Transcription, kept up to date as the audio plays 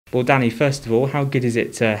Well, Danny, first of all, how good is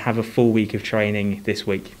it to have a full week of training this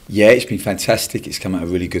week? Yeah, it's been fantastic. It's come at a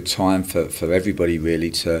really good time for everybody, really,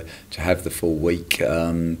 to have the full week,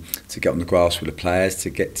 to get on the grass with the players, to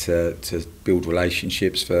get to build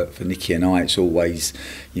relationships. For Nicky and I, it's always,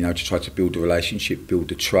 to try to build a relationship, build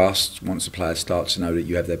the trust. Once the players start to know that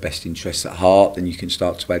you have their best interests at heart, then you can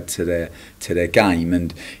start to add to their game.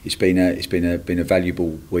 And it's been a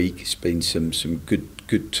valuable week. It's been some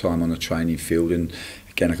good time on the training field. And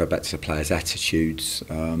again, I go back to the players' attitudes.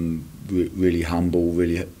 Really humble,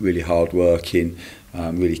 really hard working,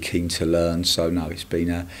 really keen to learn. So no, it's been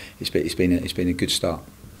a good start.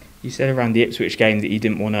 You said around the Ipswich game that you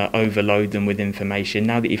didn't want to overload them with information.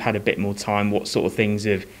 Now that you've had a bit more time, what sort of things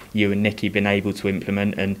have you and Nicky been able to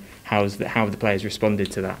implement, and how have the players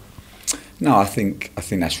responded to that? No, I think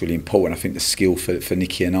that's really important. I think the skill for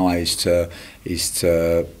Nicky and I is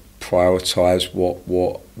to prioritise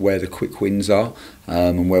where the quick wins are,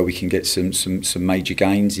 and where we can get some major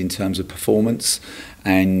gains in terms of performance,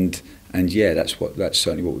 and yeah, that's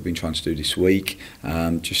certainly what we've been trying to do this week.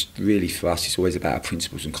 Just really for us, it's always about our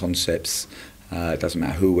principles and concepts. It doesn't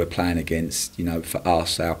matter who we're playing against. For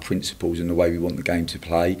us, our principles and the way we want the game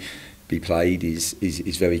to be played is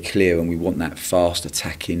very clear, and we want that fast,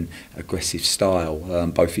 attacking, aggressive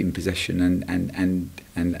style, both in possession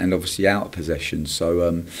and obviously out of possession.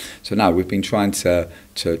 So no, we've been trying to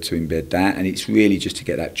embed that, and it's really just to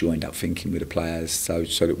get that joined up thinking with the players, so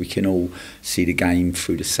that we can all see the game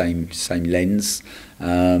through the same lens,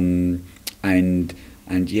 and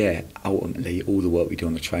yeah, ultimately all the work we do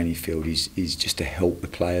on the training field is just to help the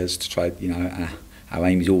players to try, our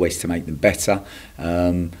aim is always to make them better,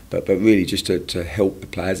 but really just to help the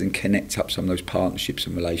players and connect up some of those partnerships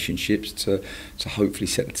and relationships to hopefully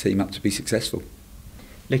set the team up to be successful.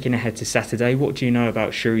 Looking ahead to Saturday, what do you know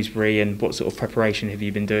about Shrewsbury, and what sort of preparation have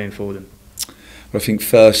you been doing for them? Well, I think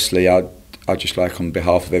firstly, I'd just like, on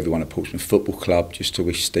behalf of everyone at Portsmouth Football Club, just to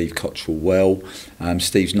wish Steve Cottrell well.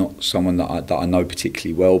 Steve's not someone that I know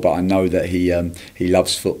particularly well, but I know that he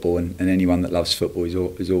loves football, and anyone that loves football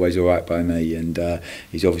is always all right by me. And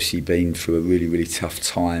he's obviously been through a really tough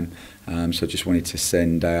time. So I just wanted to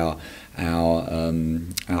send our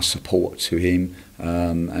support to him,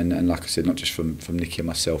 and like I said, not just from Nicky and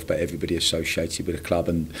myself, but everybody associated with the club,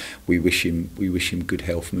 and we wish him good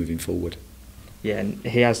health moving forward. Yeah, and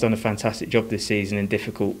he has done a fantastic job this season in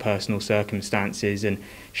difficult personal circumstances, and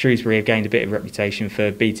Shrewsbury have gained a bit of reputation for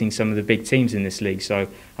beating some of the big teams in this league, so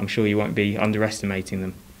I'm sure you won't be underestimating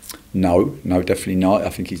them. No, definitely not. I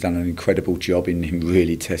think he's done an incredible job in him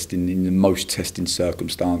really testing in the most testing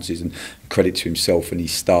circumstances, and credit to himself and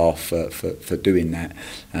his staff for doing that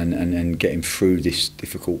and getting through this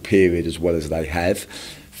difficult period as well as they have.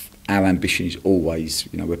 Our ambition is always,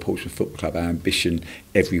 we're Portsmouth Football Club, our ambition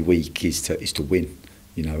every week is to win,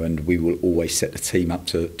 and we will always set the team up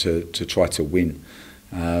to try to win.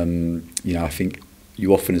 I think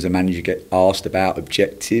you often as a manager get asked about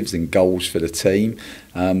objectives and goals for the team.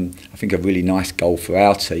 I think a really nice goal for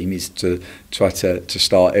our team is to try to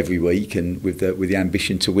start every week and with the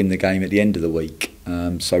ambition to win the game at the end of the week.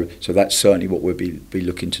 So that's certainly what we'll be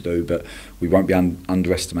looking to do, but we won't be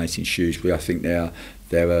underestimating Shrewsbury. I think they're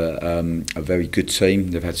a very good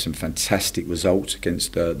team. They've had some fantastic results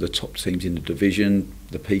against the top teams in the division,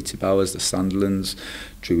 the Peterboroughs, the Sunderlands,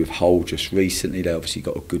 drew with Hull just recently. They obviously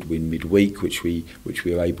got a good win midweek, which we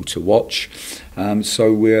were able to watch.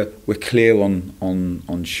 So we're clear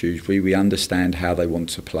on Shrewsbury. We understand how they want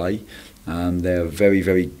to play. They're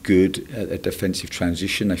very good at a defensive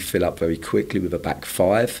transition. They fill up very quickly with a back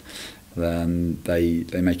five. They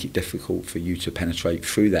make it difficult for you to penetrate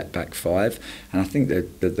through that back five, and I think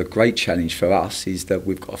that the great challenge for us is that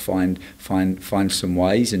we've got to find some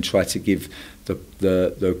ways and try to give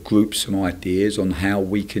the group some ideas on how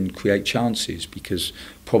we can create chances, because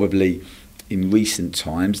probably in recent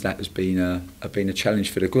times that has been a challenge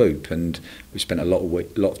for the group, and we spent a lot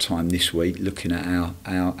of time this week looking at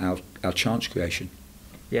our chance creation.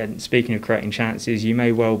 Yeah, and speaking of creating chances, you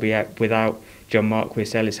may well be out without John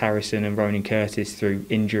Marquis, Ellis Harrison and Ronan Curtis through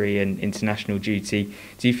injury and international duty.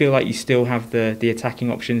 Do you feel like you still have the attacking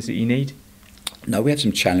options that you need? No, we have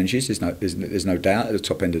some challenges. There's no doubt at the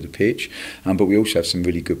top end of the pitch, but we also have some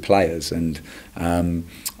really good players, and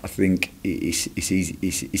I think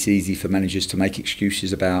it's easy for managers to make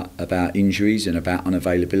excuses about injuries and about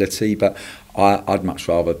unavailability. But I'd much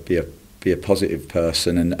rather be a positive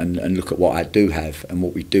person and look at what I do have, and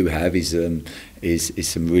what we do have is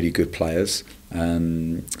some really good players,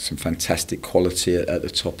 some fantastic quality at the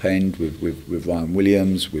top end with Ryan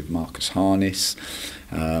Williams, with Marcus Harness,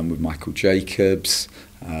 with Michael Jacobs,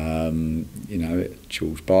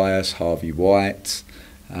 George Byers, Harvey White,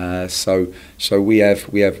 So we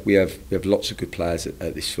have lots of good players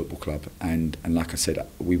at this football club, and like I said,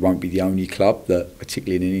 we won't be the only club that,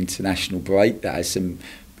 particularly in an international break, that has some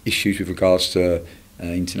issues with regards to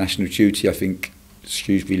international duty. I think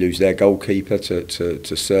Shrewsbury lose their goalkeeper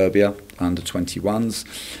to Serbia under 21s.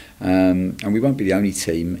 And we won't be the only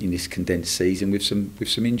team in this condensed season with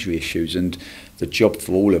some injury issues, and the job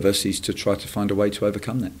for all of us is to try to find a way to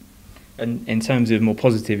overcome that. And in terms of more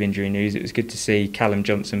positive injury news, it was good to see Callum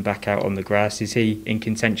Johnson back out on the grass. Is he in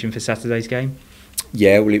contention for Saturday's game?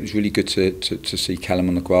 Yeah, well, it was really good to see Callum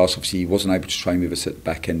on the grass. Obviously, he wasn't able to train with us at the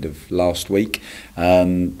back end of last week,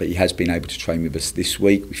 but he has been able to train with us this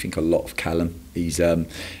week. We think a lot of Callum. He's a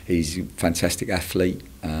fantastic athlete,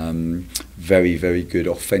 very, very good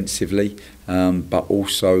offensively, but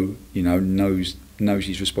also, you know, knows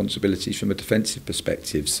his responsibilities from a defensive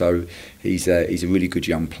perspective. So he's a really good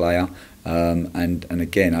young player, and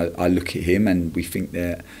again, I look at him and we think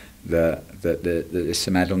that there's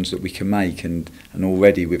some add-ons that we can make, and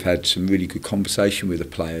already we've had some really good conversation with the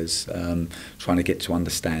players, trying to get to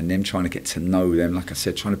understand them, trying to get to know them, like I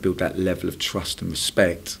said, trying to build that level of trust and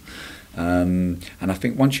respect. And I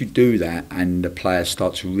think once you do that and the players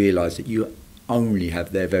start to realise that you only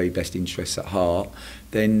have their very best interests at heart,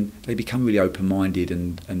 then they become really open-minded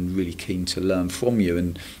and really keen to learn from you.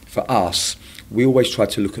 And for us, we always try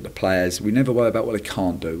to look at the players. We never worry about what they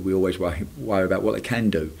can't do. We always worry about what they can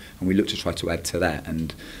do, and we look to try to add to that.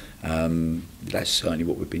 And that's certainly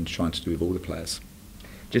what we've been trying to do with all the players.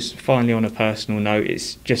 Just finally, on a personal note,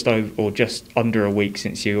 it's just under a week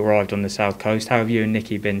since you arrived on the South Coast. How have you and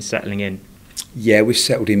Nicky been settling in? Yeah, we've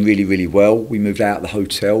settled in really, really well. We moved out of the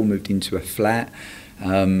hotel, moved into a flat.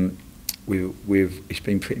 It's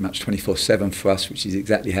been pretty much 24/7 for us, which is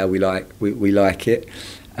exactly how we like it.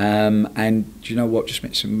 And do you know what? Just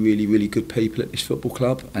met some really, really good people at this football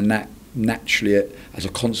club, and that naturally, as a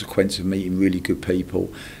consequence of meeting really good people,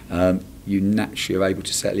 you naturally are able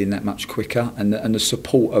to settle in that much quicker. And the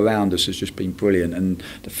support around us has just been brilliant. And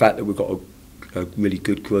the fact that we've got a really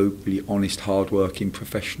good group, really honest, hard-working,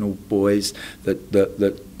 professional boys that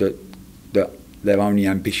their only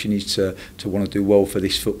ambition is to want to do well for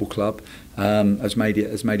this football club, has made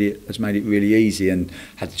it really easy. And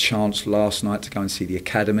had the chance last night to go and see the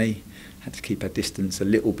academy. Had to keep our distance a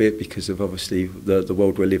little bit because of obviously the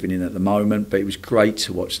world we're living in at the moment, but it was great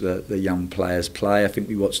to watch the young players play. I think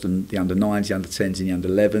we watched the under-9s, the under-10s and the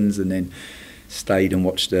under-11s, and then stayed and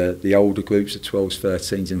watched the older groups, the 12s,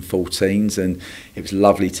 13s and 14s, and it was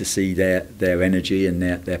lovely to see their energy and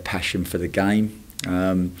their passion for the game.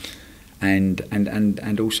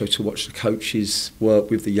 And also to watch the coaches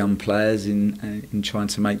work with the young players in trying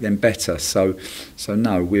to make them better. So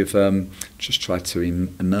no, we've just tried to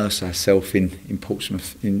immerse ourselves in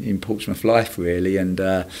Portsmouth life really, and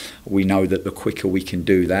we know that the quicker we can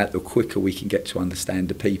do that, the quicker we can get to understand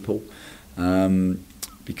the people.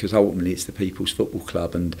 Because ultimately it's the people's football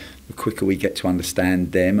club, and the quicker we get to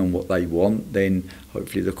understand them and what they want, then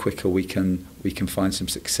hopefully the quicker we can find some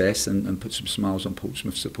success and put some smiles on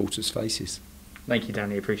Portsmouth supporters' faces. Thank you,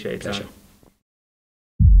 Danny. Appreciate your time. Pleasure.